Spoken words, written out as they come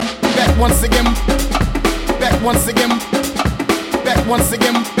once again, back once again, back once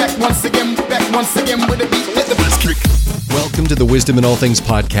again, back once again, back once again with a beat. Let the bass kick. Welcome to the Wisdom in All Things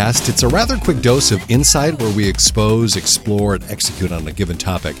podcast. It's a rather quick dose of insight where we expose, explore, and execute on a given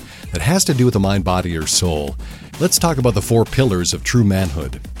topic that has to do with the mind, body, or soul. Let's talk about the 4 pillars of true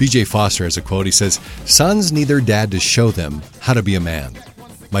manhood. B.J. Foster has a quote. He says, "Sons need their dad to show them how to be a man.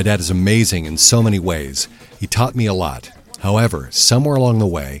 My dad is amazing in so many ways. He taught me a lot. However, somewhere along the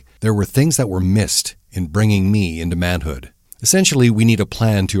way, there were things that were missed in bringing me into manhood. Essentially, we need a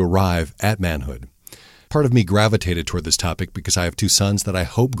plan to arrive at manhood." Part of me gravitated toward this topic because I have 2 sons that I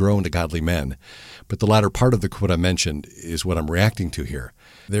hope grow into godly men. But the latter part of the quote I mentioned is what I'm reacting to here.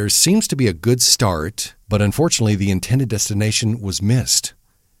 There seems to be a good start, but unfortunately the intended destination was missed.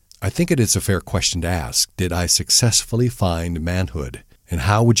 I think it is a fair question to ask. Did I successfully find manhood? And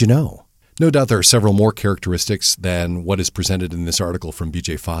how would you know? No doubt there are several more characteristics than what is presented in this article from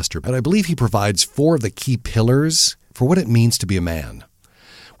B.J. Foster, but I believe he provides 4 of the key pillars for what it means to be a man.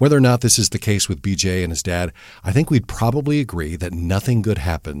 Whether or not this is the case with BJ and his dad, I think we'd probably agree that nothing good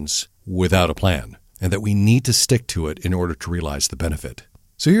happens without a plan, and that we need to stick to it in order to realize the benefit.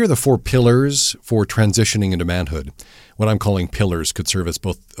 So here are the 4 pillars for transitioning into manhood. What I'm calling pillars could serve as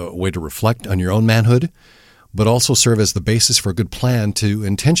both a way to reflect on your own manhood, but also serve as the basis for a good plan to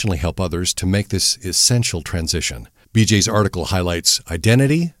intentionally help others to make this essential transition. BJ's article highlights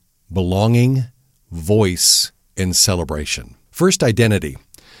identity, belonging, voice, and celebration. First, identity.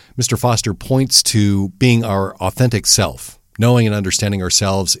 Mr. Foster points to being our authentic self. Knowing and understanding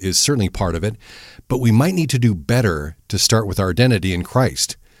ourselves is certainly part of it, but we might need to do better to start with our identity in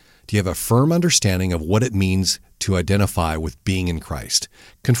Christ. Do you have a firm understanding of what it means to identify with being in Christ?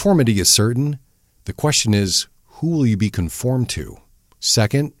 Conformity is certain. The question is, who will you be conformed to?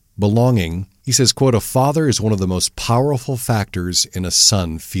 Second, belonging. He says, quote, "A father is one of the most powerful factors in a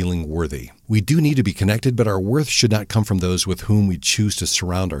son feeling worthy. We do need to be connected, but our worth should not come from those with whom we choose to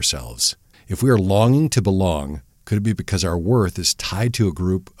surround ourselves. If we are longing to belong, could it be because our worth is tied to a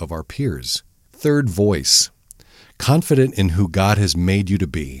group of our peers?" Third, voice. Confident in who God has made you to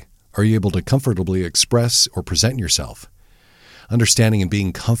be, are you able to comfortably express or present yourself? Understanding and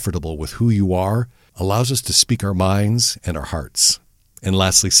being comfortable with who you are allows us to speak our minds and our hearts. And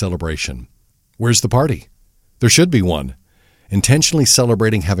lastly, celebration. Where's the party? There should be one. Intentionally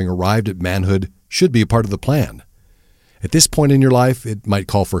celebrating having arrived at manhood should be a part of the plan. At this point in your life, it might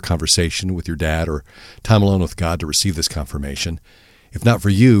call for a conversation with your dad or time alone with God to receive this confirmation. If not for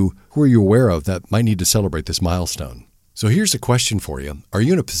you, who are you aware of that might need to celebrate this milestone? So here's a question for you. Are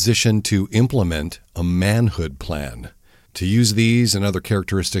you in a position to implement a manhood plan? To use these and other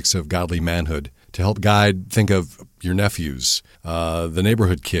characteristics of godly manhood to help guide, think of your nephews, the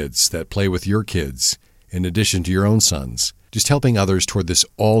neighborhood kids that play with your kids, in addition to your own sons, just helping others toward this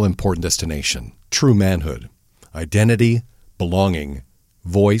all-important destination, true manhood, identity, belonging,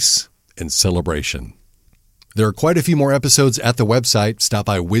 voice, and celebration. There are quite a few more episodes at the website. Stop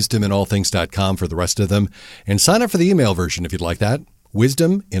by wisdominallthings.com for the rest of them, and sign up for the email version if you'd like that,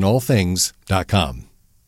 wisdominallthings.com.